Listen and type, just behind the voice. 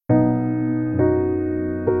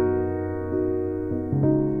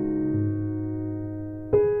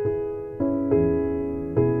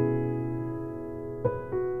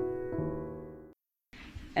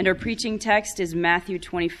And our preaching text is Matthew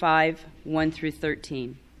 25, 1 through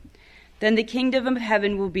 13. Then the kingdom of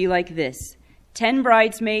heaven will be like this. 10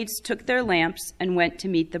 bridesmaids took their lamps and went to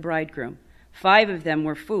meet the bridegroom. 5 of them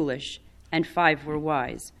were foolish, and 5 were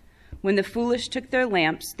wise. When the foolish took their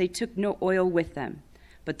lamps, they took no oil with them,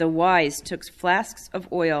 but the wise took flasks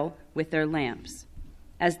of oil with their lamps.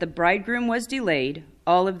 As the bridegroom was delayed,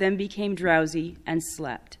 all of them became drowsy and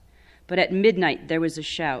slept. But at midnight there was a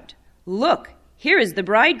shout, "Look, here is the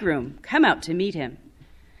bridegroom, come out to meet him."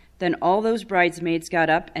 Then all those bridesmaids got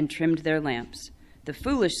up and trimmed their lamps. The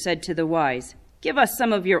foolish said to the wise, "Give us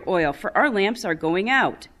some of your oil, for our lamps are going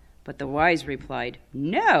out." But the wise replied,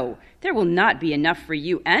 "No, there will not be enough for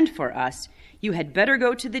you and for us. You had better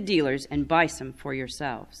go to the dealers and buy some for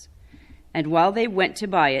yourselves." And while they went to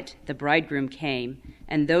buy it, the bridegroom came,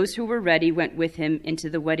 and those who were ready went with him into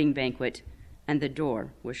the wedding banquet, and the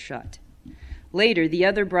door was shut. Later, the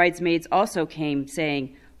other bridesmaids also came,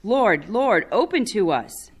 saying, "Lord, Lord, open to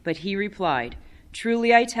us." But he replied,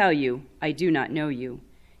 "Truly I tell you, I do not know you.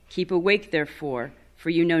 Keep awake, therefore, for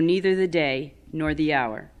you know neither the day nor the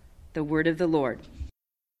hour." The word of the Lord.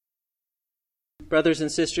 Brothers and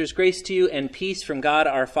sisters, grace to you and peace from God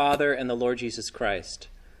our Father and the Lord Jesus Christ.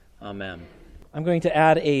 Amen. I'm going to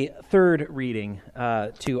add a third reading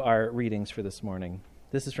to our readings for this morning.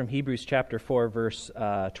 This is from Hebrews chapter 4, verse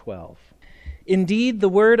 12. Indeed, the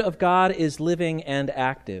word of God is living and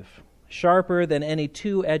active, sharper than any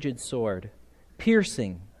two-edged sword,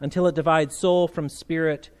 piercing until it divides soul from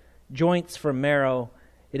spirit, joints from marrow.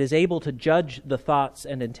 It is able to judge the thoughts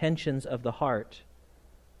and intentions of the heart.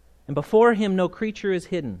 And before him no creature is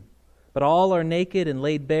hidden, but all are naked and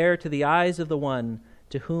laid bare to the eyes of the one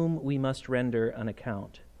to whom we must render an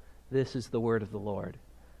account. This is the word of the Lord.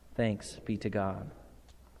 Thanks be to God.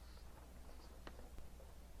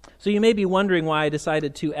 So you may be wondering why I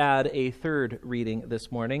decided to add a third reading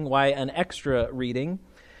this morning, why an extra reading.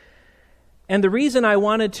 And the reason I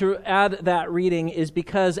wanted to add that reading is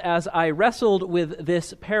because as I wrestled with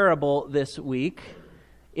this parable this week,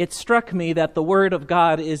 it struck me that the Word of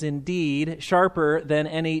God is indeed sharper than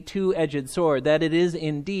any two-edged sword, that it is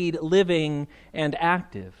indeed living and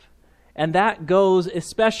active. And that goes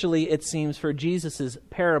especially, it seems, for Jesus'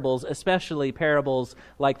 parables, especially parables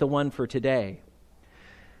like the one for today.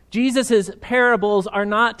 Jesus' parables are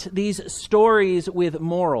not these stories with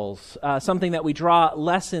morals, something that we draw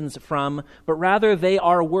lessons from, but rather they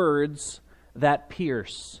are words that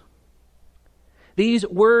pierce. These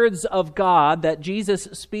words of God that Jesus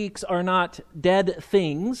speaks are not dead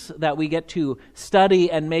things that we get to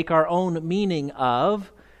study and make our own meaning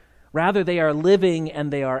of. Rather, they are living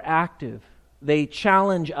and they are active. They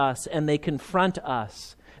challenge us and they confront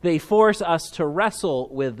us. They force us to wrestle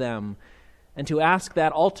with them and to ask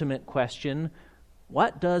that ultimate question,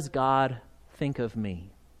 what does God think of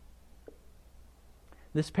me?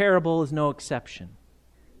 This parable is no exception.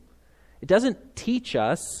 It doesn't teach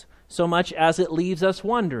us so much as it leaves us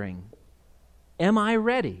wondering, am I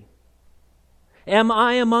ready? Am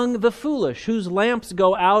I among the foolish whose lamps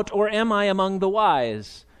go out, or am I among the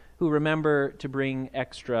wise who remember to bring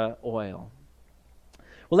extra oil?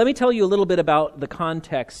 Well, let me tell you a little bit about the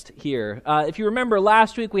context here. If you remember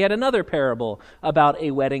last week, we had another parable about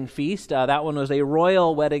a wedding feast. That one was a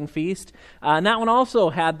royal wedding feast. And that one also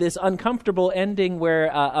had this uncomfortable ending where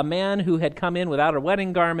a man who had come in without a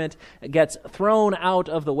wedding garment gets thrown out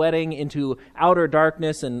of the wedding into outer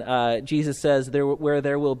darkness. And Jesus says where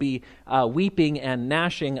there will be weeping and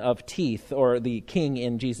gnashing of teeth, or the king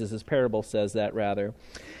in Jesus' parable says that rather.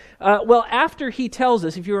 Well, after he tells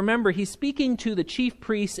us, if you remember, he's speaking to the chief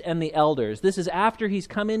priests and the elders. This is after he's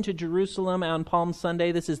come into Jerusalem on Palm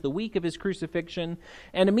Sunday. This is the week of his crucifixion.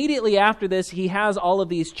 And immediately after this, he has all of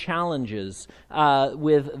these challenges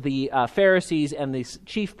with the Pharisees and the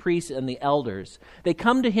chief priests and the elders. They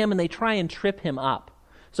come to him and they try and trip him up.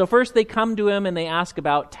 So first they come to him and they ask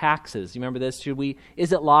about taxes. You remember this?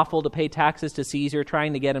 Is it lawful to pay taxes to Caesar?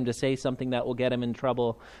 Trying to get him to say something that will get him in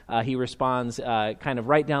trouble. He responds kind of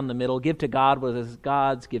right down the middle. Give to God what is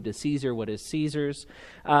God's. Give to Caesar what is Caesar's.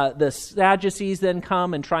 The Sadducees then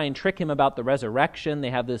come and try and trick him about the resurrection.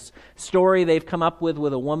 They have this story they've come up with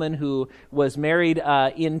a woman who was married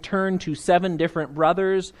in turn to 7 different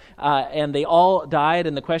brothers, and they all died.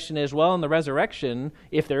 And the question is, well, in the resurrection,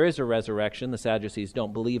 if there is a resurrection, the Sadducees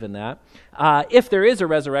don't believe believe in that. If there is a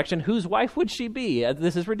resurrection, whose wife would she be?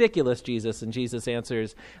 This is ridiculous, Jesus. And Jesus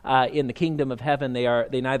answers, in the kingdom of heaven,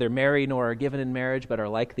 they neither marry nor are given in marriage, but are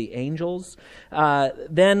like the angels.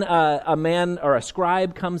 Then a man or a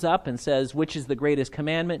scribe comes up and says, which is the greatest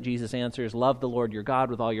commandment? Jesus answers, love the Lord your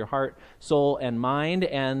God with all your heart, soul, and mind.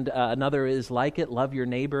 And another is like it, love your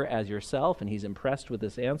neighbor as yourself. And he's impressed with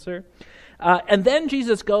this answer. And then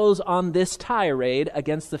Jesus goes on this tirade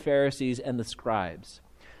against the Pharisees and the scribes.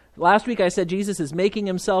 Last week I said Jesus is making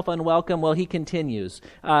himself unwelcome. Well, he continues.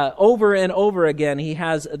 Over and over again, he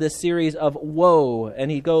has this series of woe,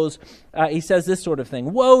 and he says this sort of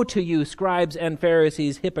thing. Woe to you, scribes and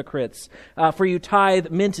Pharisees, hypocrites, for you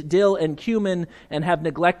tithe mint, dill, and cumin, and have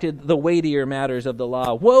neglected the weightier matters of the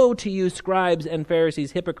law. Woe to you, scribes and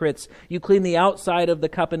Pharisees, hypocrites, you clean the outside of the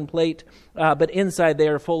cup and plate, but inside they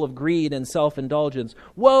are full of greed and self-indulgence.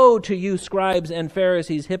 Woe to you, scribes and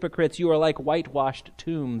Pharisees, hypocrites, you are like whitewashed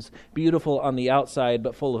tombs, beautiful on the outside,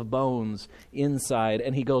 but full of bones inside.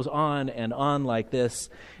 And he goes on and on like this.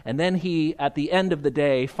 And then he, at the end of the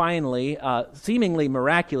day, finally, seemingly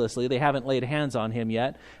miraculously, they haven't laid hands on him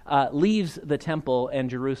yet, leaves the temple and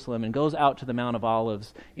Jerusalem and goes out to the Mount of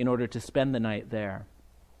Olives in order to spend the night there.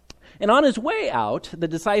 And on his way out, the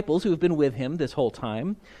disciples who have been with him this whole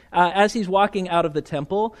time, as he's walking out of the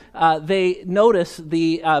temple, they notice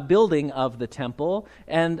the building of the temple,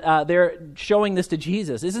 and they're showing this to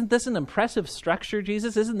Jesus. Isn't this an impressive structure,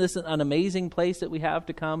 Jesus? Isn't this an amazing place that we have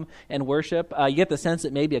to come and worship? You get the sense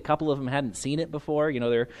that maybe a couple of them hadn't seen it before. You know,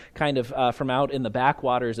 they're kind of from out in the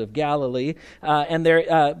backwaters of Galilee,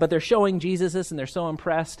 but they're showing Jesus this, and they're so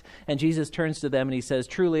impressed. And Jesus turns to them and he says,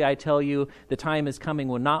 "Truly I tell you, the time is coming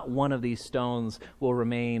when not one of these stones will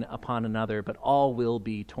remain upon another, but all will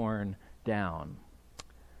be torn down."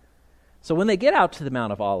 So when they get out to the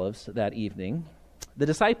Mount of Olives that evening, the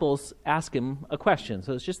disciples ask him a question.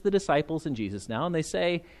 So it's just the disciples and Jesus now, and they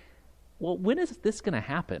say, well, when is this going to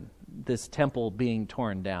happen, this temple being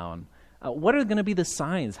torn down? What are going to be the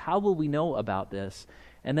signs? How will we know about this?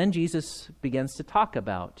 And then Jesus begins to talk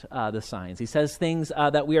about the signs. He says things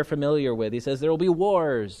that we are familiar with. He says there will be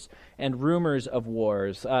wars and rumors of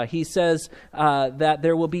wars. He says that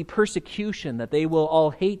there will be persecution, that they will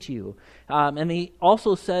all hate you. And he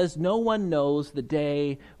also says no one knows the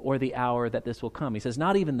day or the hour that this will come. He says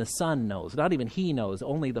not even the Son knows, not even he knows,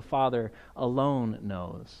 only the Father alone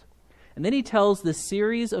knows. And then he tells this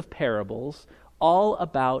series of parables all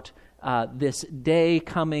about this day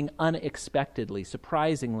coming unexpectedly,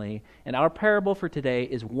 surprisingly. And our parable for today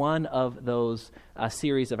is one of those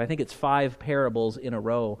series of, I think it's 5 parables in a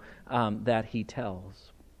row that he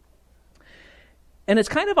tells. And it's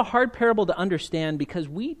kind of a hard parable to understand because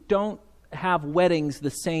we don't have weddings the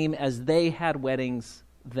same as they had weddings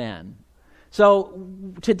then. So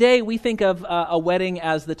today we think of a wedding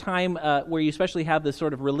as the time where you especially have this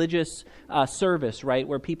sort of religious service, right,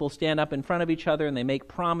 where people stand up in front of each other and they make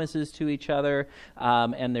promises to each other,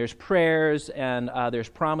 and there's prayers and there's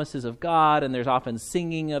promises of God, and there's often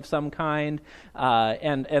singing of some kind,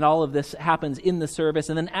 and all of this happens in the service.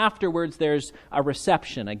 And then afterwards there's a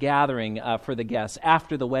reception, a gathering for the guests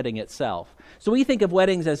after the wedding itself. So we think of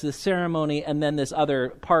weddings as this ceremony and then this other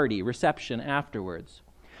party, reception afterwards.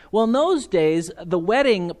 Well, in those days, the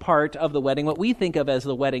wedding part of the wedding, what we think of as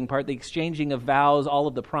the wedding part, the exchanging of vows, all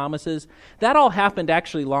of the promises, that all happened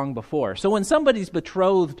actually long before. So when somebody's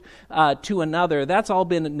betrothed to another, that's all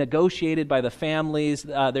been negotiated by the families.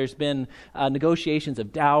 There's been negotiations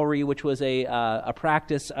of dowry, which was a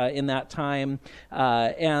practice in that time,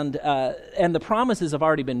 and the promises have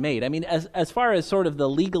already been made. I mean, as far as sort of the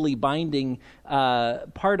legally binding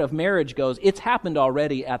part of marriage goes, it's happened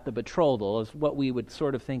already at the betrothal, is what we would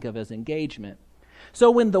sort of think of as engagement. So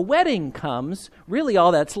when the wedding comes, really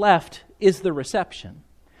all that's left is the reception.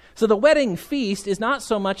 So the wedding feast is not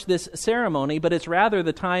so much this ceremony, but it's rather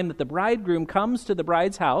the time that the bridegroom comes to the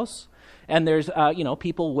bride's house, and there's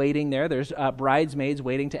people waiting there. There's bridesmaids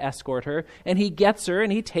waiting to escort her, and he gets her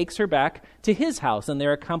and he takes her back to his house, and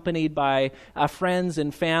they're accompanied by friends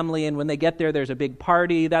and family, and when they get there, there's a big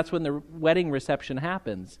party. That's when the wedding reception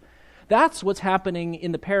happens. That's what's happening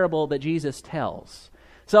in the parable that Jesus tells.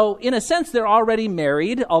 So in a sense, they're already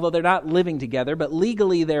married, although they're not living together, but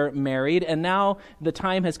legally they're married, and now the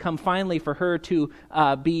time has come finally for her to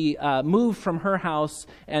be moved from her house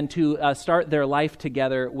and to start their life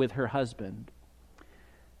together with her husband.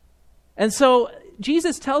 And so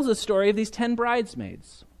Jesus tells a story of these 10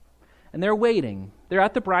 bridesmaids, and they're waiting. They're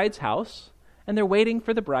at the bride's house, and they're waiting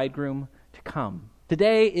for the bridegroom to come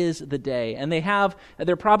Today is the day, and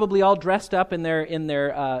they're probably all dressed up in their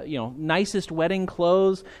nicest wedding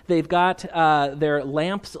clothes. They've got their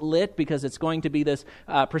lamps lit because it's going to be this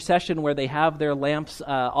procession where they have their lamps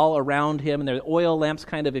all around him, and their oil lamps,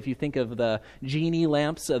 kind of, if you think of the genie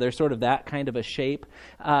lamps, they're sort of that kind of a shape,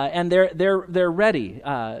 and they're ready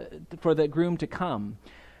for the groom to come.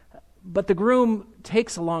 But the groom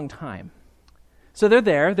takes a long time, so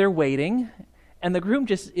they're waiting, and the groom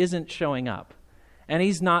just isn't showing up. And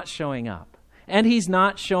he's not showing up. And he's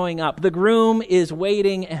not showing up. The groom is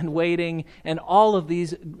waiting, and all of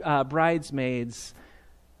these bridesmaids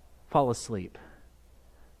fall asleep.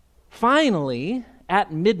 Finally, at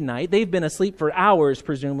midnight, they've been asleep for hours,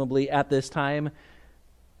 presumably, at this time,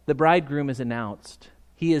 the bridegroom is announced.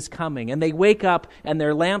 He is coming. And they wake up, and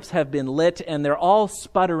their lamps have been lit, and they're all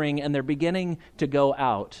sputtering, and they're beginning to go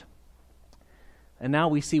out. And now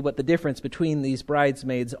we see what the difference between these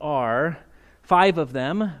bridesmaids are. 5 of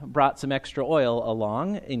them brought some extra oil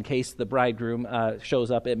along in case the bridegroom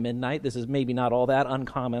shows up at midnight. This is maybe not all that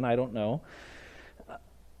uncommon, I don't know.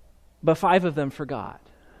 But 5 of them forgot.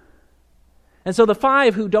 And so the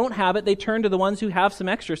 5 who don't have it, they turn to the ones who have some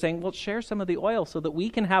extra, saying, well, share some of the oil so that we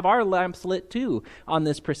can have our lamps lit too on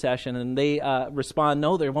this procession. And they respond,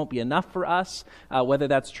 no, there won't be enough for us. Whether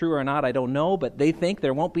that's true or not, I don't know, but they think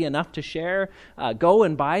there won't be enough to share. Go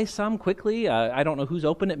and buy some quickly. I don't know who's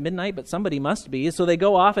open at midnight, but somebody must be. So they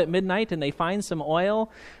go off at midnight and they find some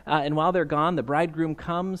oil. And while they're gone, the bridegroom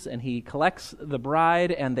comes and he collects the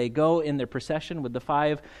bride, and they go in their procession with the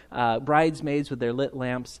 5 bridesmaids with their lit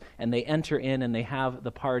lamps, and they enter in and they have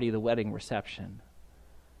the party, the wedding reception.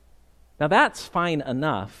 Now that's fine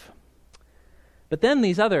enough. But then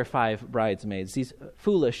these other 5 bridesmaids, these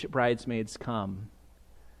foolish bridesmaids, come.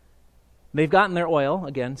 They've gotten their oil,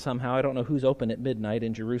 again, somehow. I don't know who's open at midnight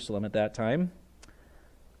in Jerusalem at that time.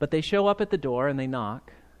 But they show up at the door and they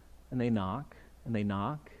knock, and they knock, and they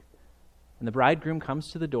knock. And the bridegroom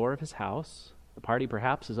comes to the door of his house. The party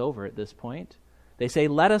perhaps is over at this point. They say,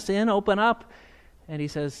 let us in, open up. And he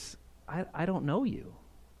says, I don't know you.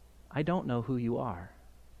 I don't know who you are.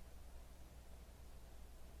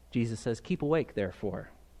 Jesus says, keep awake,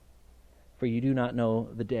 therefore, for you do not know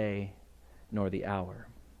the day nor the hour.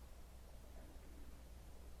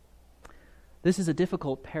 This is a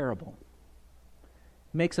difficult parable.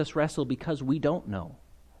 It makes us wrestle because we don't know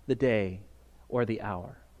the day or the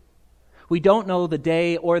hour. We don't know the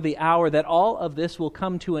day or the hour that all of this will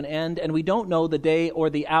come to an end, and we don't know the day or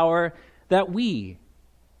the hour that we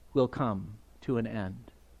will come to an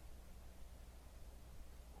end.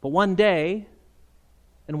 But one day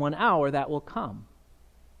and 1 hour that will come.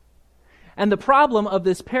 And the problem of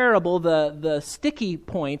this parable, the sticky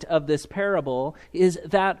point of this parable, is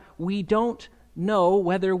that we don't know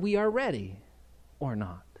whether we are ready or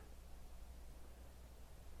not.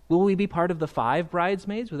 Will we be part of the 5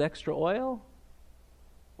 bridesmaids with extra oil?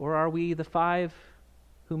 Or are we the 5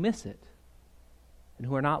 who miss it and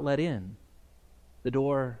who are not let in? The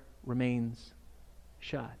door remains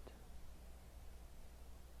shut.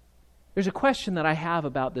 There's a question that I have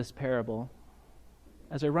about this parable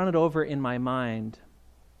as I run it over in my mind,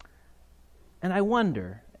 and I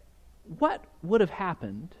wonder, what would have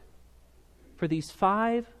happened for these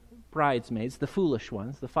 5 bridesmaids, the foolish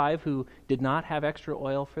ones, the 5 who did not have extra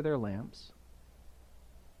oil for their lamps,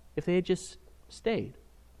 if they had just stayed?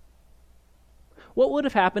 What would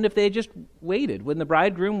have happened if they had just waited when the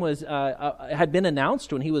bridegroom had been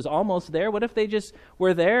announced, when he was almost there? What if they just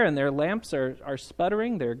were there and their lamps are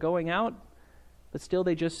sputtering, they're going out, but still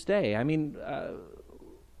they just stay? I mean,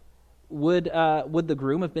 would the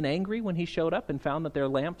groom have been angry when he showed up and found that their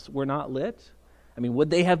lamps were not lit? I mean, would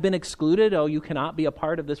they have been excluded? Oh, you cannot be a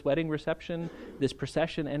part of this wedding reception, this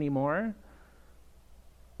procession anymore?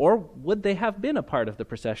 Or would they have been a part of the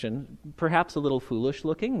procession, perhaps a little foolish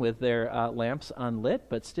looking with their lamps unlit,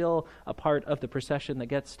 but still a part of the procession that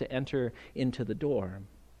gets to enter into the door?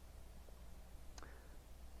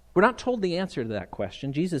 We're not told the answer to that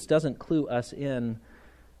question. Jesus doesn't clue us in.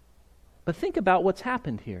 But think about what's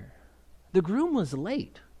happened here. The groom was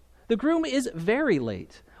late. The groom is very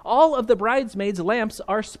late. All of the bridesmaids' lamps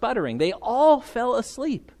are sputtering. They all fell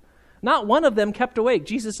asleep. Not one of them kept awake.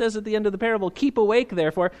 Jesus says at the end of the parable, keep awake,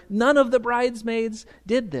 therefore. None of the bridesmaids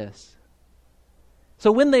did this.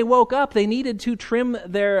 So when they woke up, they needed to trim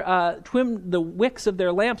the wicks of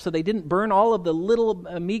their lamps so they didn't burn all of the little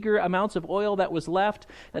meager amounts of oil that was left.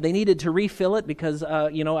 They needed to refill it because,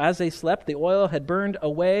 as they slept, the oil had burned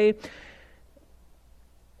away.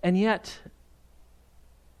 And yet,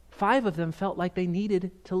 5 of them felt like they needed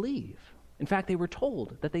to leave. In fact, they were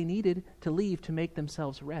told that they needed to leave to make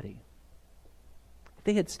themselves ready. If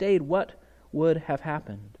they had stayed, what would have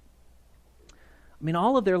happened. I mean,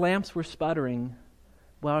 all of their lamps were sputtering.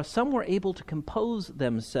 While some were able to compose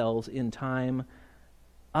themselves in time,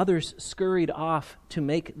 others scurried off to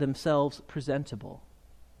make themselves presentable.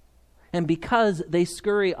 And because they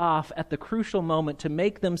scurry off at the crucial moment to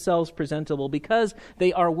make themselves presentable, because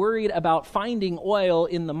they are worried about finding oil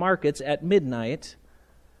in the markets at midnight,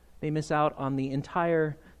 they miss out on the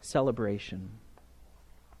entire celebration.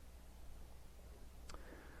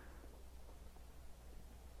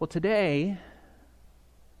 Well, today,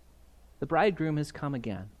 the bridegroom has come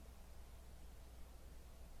again.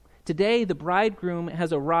 Today, the bridegroom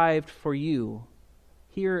has arrived for you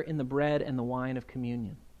here in the bread and the wine of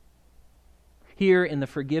communion, here in the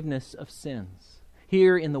forgiveness of sins,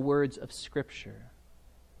 here in the words of Scripture,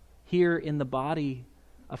 here in the body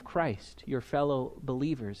of Christ, your fellow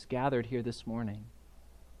believers gathered here this morning.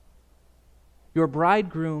 Your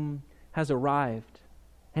bridegroom has arrived,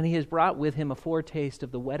 and he has brought with him a foretaste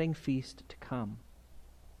of the wedding feast to come.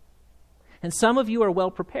 And some of you are well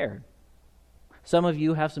prepared. Some of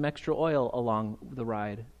you have some extra oil along the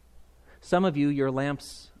ride. Some of you, your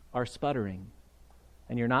lamps are sputtering,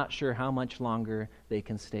 and you're not sure how much longer they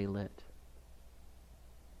can stay lit.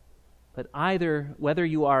 But either, whether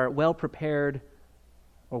you are well prepared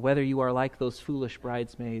or whether you are like those foolish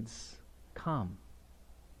bridesmaids, come.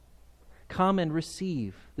 Come and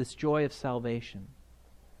receive this joy of salvation.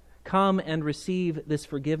 Come and receive this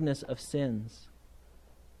forgiveness of sins.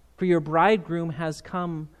 For your bridegroom has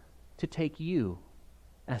come to take you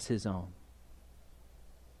as his own.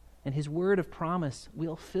 And his word of promise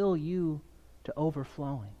will fill you to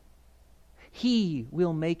overflowing. He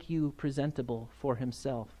will make you presentable for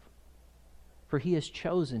himself. For he has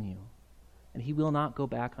chosen you, and he will not go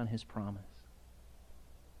back on his promise.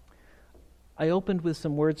 I opened with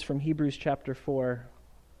some words from Hebrews chapter 4.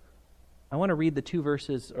 I want to read the 2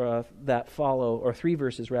 verses that follow, or 3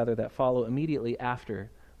 verses rather, that follow immediately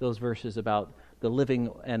after those verses about the living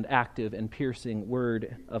and active and piercing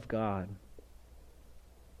Word of God.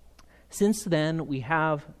 Since then we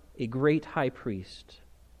have a great high priest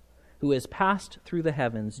who has passed through the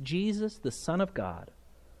heavens, Jesus, the Son of God.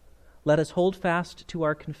 Let us hold fast to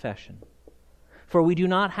our confession. For we do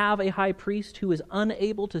not have a high priest who is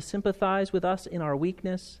unable to sympathize with us in our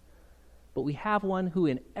weakness, but we have one who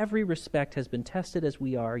in every respect has been tested as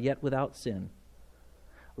we are, yet without sin.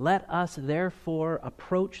 Let us therefore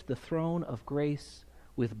approach the throne of grace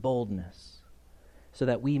with boldness, so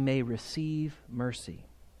that we may receive mercy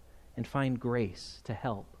and find grace to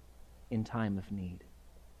help in time of need.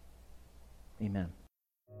 Amen.